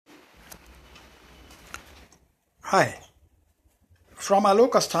Hi. From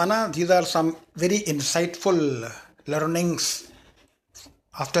Alok Asthana, these are some very insightful learnings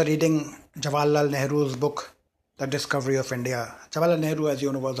after reading Jawaharlal Nehru's book, The Discovery of India. Jawaharlal Nehru, as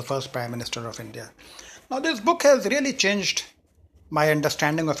you know, was the first Prime Minister of India. Now, this book has really changed my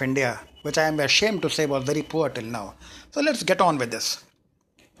understanding of India, which I am ashamed to say was very poor till now. So, let's get on with this.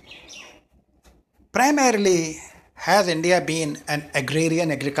 Primarily, has India been an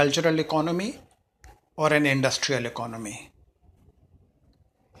agrarian agricultural economy or an industrial economy?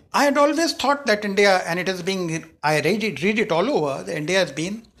 I had always thought that India, and it has been, I read it all over, that India has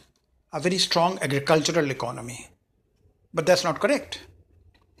been a very strong agricultural economy. But that's not correct.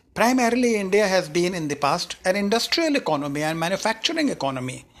 Primarily, India has been in the past an industrial economy and manufacturing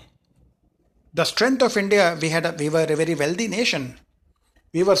economy. The strength of India, we were a very wealthy nation.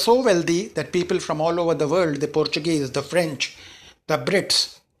 We were so wealthy that people from all over the world, the Portuguese, the French, the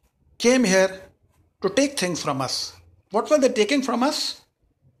Brits, came here to take things from us. What were they taking from us?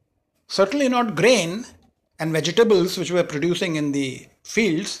 Certainly not grain and vegetables which we were producing in the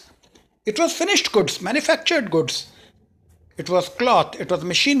fields. It was finished goods, manufactured goods. It was cloth, it was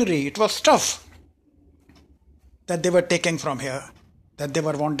machinery, it was stuff that they were taking from here, that they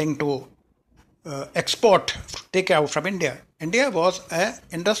were wanting to take out from India. India was an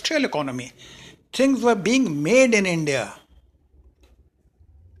industrial economy. Things were being made in India.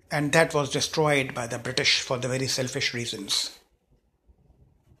 And that was destroyed by the British for the very selfish reasons.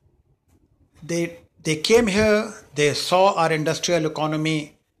 They came here, they saw our industrial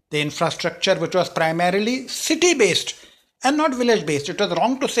economy, the infrastructure which was primarily city-based and not village-based. It was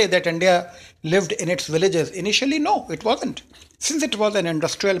wrong to say that India lived in its villages. Initially, no, it wasn't. Since it was an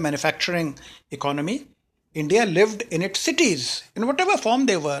industrial manufacturing economy, India lived in its cities, in whatever form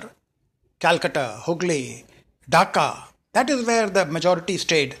they were. Calcutta, Hooghly, Dhaka, that is where the majority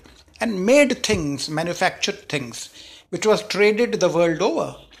stayed and made things, manufactured things, which was traded the world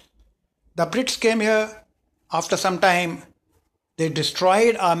over. The Brits came here after some time. They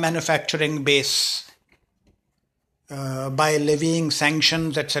destroyed our manufacturing base by levying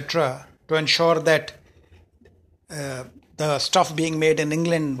sanctions, etc., to ensure that the stuff being made in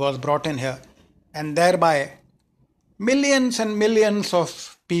England was brought in here. And thereby, millions and millions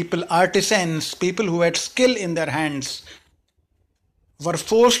of people, artisans, people who had skill in their hands, were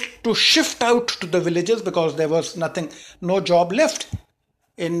forced to shift out to the villages because there was no job left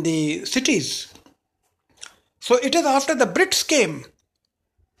in the cities. So it is after the Brits came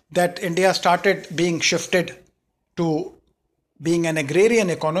that India started being shifted to being an agrarian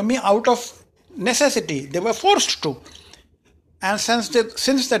economy out of necessity. They were forced to. And since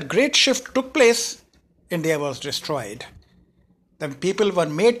that great shift took place, India was destroyed. The people were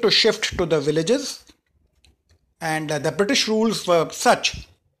made to shift to the villages, and the British rules were such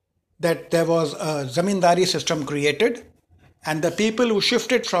that there was a zamindari system created, and the people who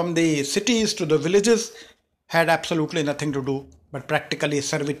shifted from the cities to the villages had absolutely nothing to do but practically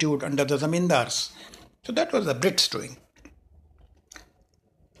servitude under the zamindars. So that was the Brits doing.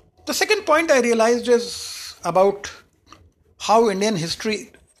 The second point I realized is about how Indian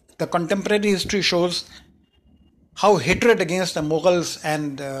history, the contemporary history, shows how hatred against the Mughals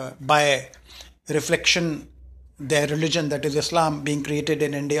and by reflection their religion, that is Islam, being created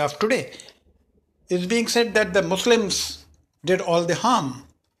in India of today, is being said that the Muslims did all the harm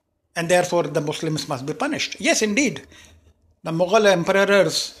and therefore the Muslims must be punished. Yes, indeed, the Mughal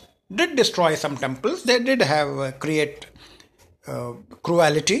emperors did destroy some temples. They did create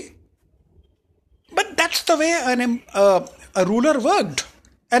cruelty. But that's the way a ruler worked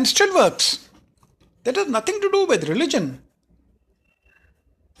and still works. That has nothing to do with religion.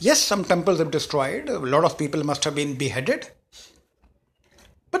 Yes, some temples have destroyed. A lot of people must have been beheaded.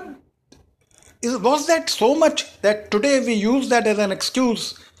 But was that so much that today we use that as an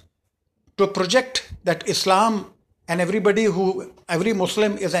excuse to project that Islam and every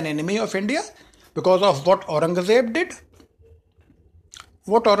Muslim is an enemy of India because of what Aurangzeb did?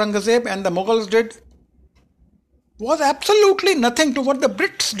 What Aurangzeb and the Mughals did was absolutely nothing to what the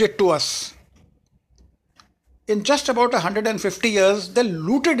Brits did to us. In just about 150 years, they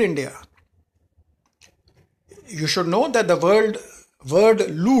looted India. You should know that the word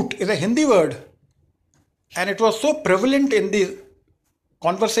loot is a Hindi word, and it was so prevalent in the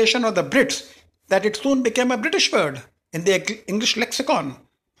conversation of the Brits that it soon became a British word in the English lexicon.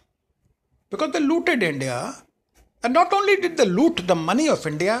 Because they looted India, and not only did they loot the money of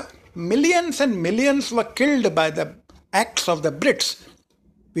India, millions and millions were killed by the acts of the Brits.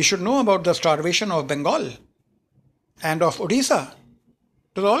 We should know about the starvation of Bengal and of Odisha.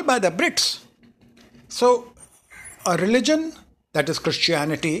 It was all by the Brits. So, a religion, that is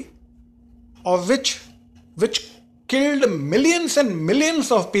Christianity, of which killed millions and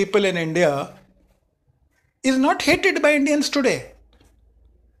millions of people in India is not hated by Indians today.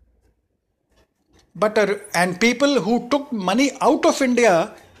 And people who took money out of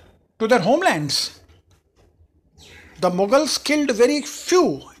India to their homelands. The Mughals killed very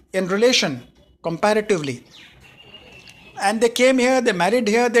few in relation, comparatively. And they came here, they married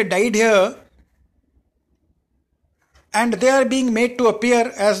here, they died here. And they are being made to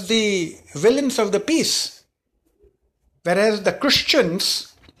appear as the villains of the peace. Whereas the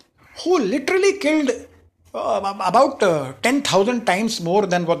Christians, who literally killed about 10,000 times more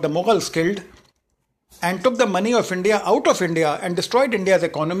than what the Mughals killed, and took the money of India out of India and destroyed India's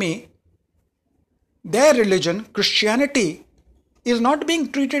economy, their religion, Christianity, is not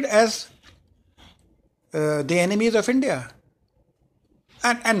being treated as the enemies of India.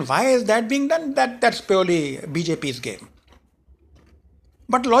 And why is that being done? That's purely BJP's game.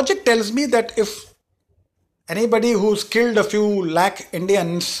 But logic tells me that if anybody who's killed a few lakh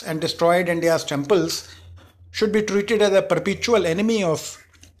Indians and destroyed India's temples should be treated as a perpetual enemy of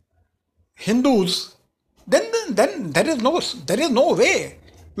Hindus, then there is no way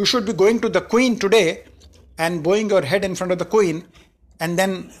you should be going to the Queen today and bowing your head in front of the Queen, and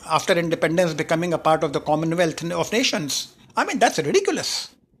then after independence becoming a part of the Commonwealth of Nations. I mean, that's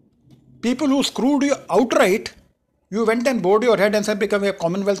ridiculous. People who screwed you outright, you went and bowed your head and said, become a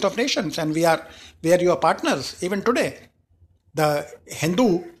Commonwealth of Nations, and we are your partners even today. The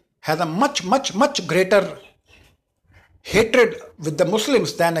Hindu has a much, much, much greater hatred with the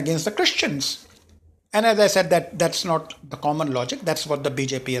Muslims than against the Christians. And as I said, that's not the common logic. That's what the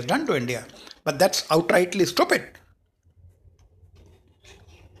BJP has done to India. But that's outrightly stupid.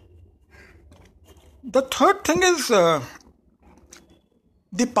 The third thing is the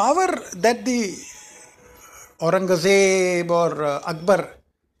power that the Aurangzeb or Akbar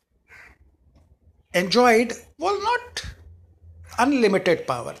enjoyed was not unlimited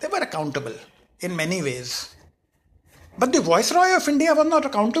power. They were accountable in many ways. But the Viceroy of India was not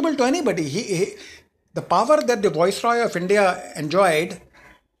accountable to anybody. The power that the Viceroy of India enjoyed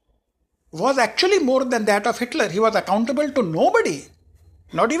was actually more than that of Hitler. He was accountable to nobody,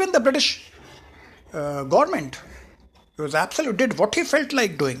 not even the British government. He was did what he felt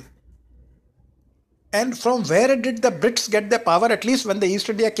like doing. And from where did the Brits get their power, at least when the East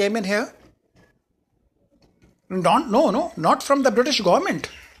India came in here? Not from the British government.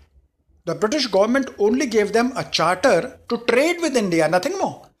 The British government only gave them a charter to trade with India, nothing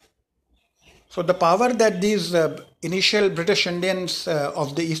more. So the power that these initial British Indians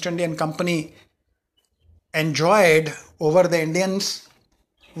of the East Indian Company enjoyed over the Indians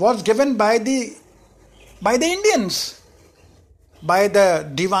was given by the Indians, by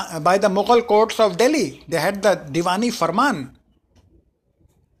the Mughal courts of Delhi. They had the Diwani Farman.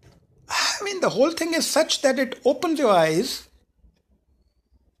 I mean, the whole thing is such that it opens your eyes.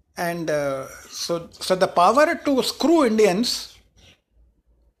 And so the power to screw Indians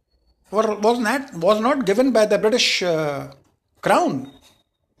was not given by the British crown.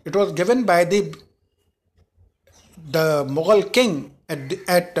 It was given by the Mughal king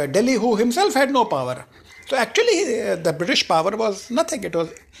at Delhi, who himself had no power. So actually the British power was nothing. It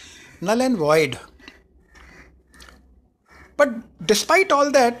was null and void. But despite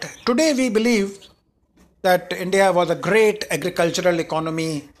all that, today we believe that India was a great agricultural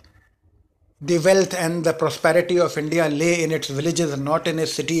economy. The wealth and the prosperity of India lay in its villages and not in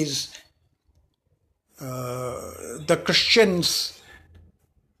its cities. The Christians,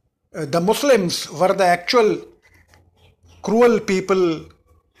 the Muslims were the actual cruel people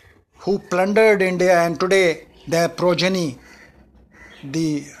who plundered India, and today their progeny,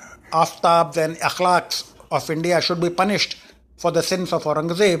 the Aftabs and Akhlaqs of India, should be punished for the sins of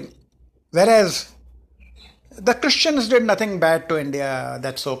Aurangzeb. Whereas the Christians did nothing bad to India.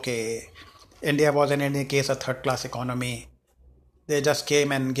 That's okay. India was in any case a third-class economy. They just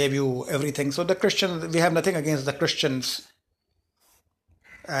came and gave you everything. So the Christians, we have nothing against the Christians.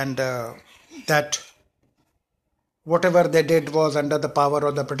 And that whatever they did was under the power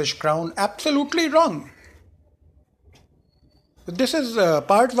of the British Crown. Absolutely wrong. This is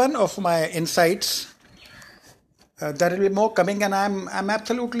part one of my insights. There will be more coming, and I'm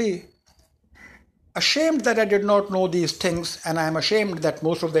absolutely ashamed that I did not know these things, and I am ashamed that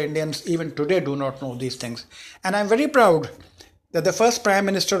most of the Indians even today do not know these things. And I'm very proud that the first Prime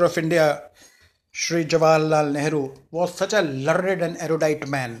Minister of India, Shri Jawaharlal Nehru, was such a learned and erudite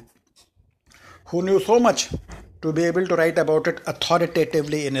man who knew so much to be able to write about it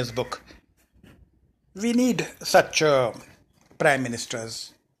authoritatively in his book. We need such Prime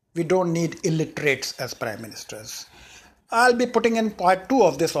Ministers. We don't need illiterates as Prime Ministers. I'll be putting in part 2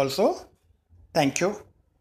 of this also. Thank you.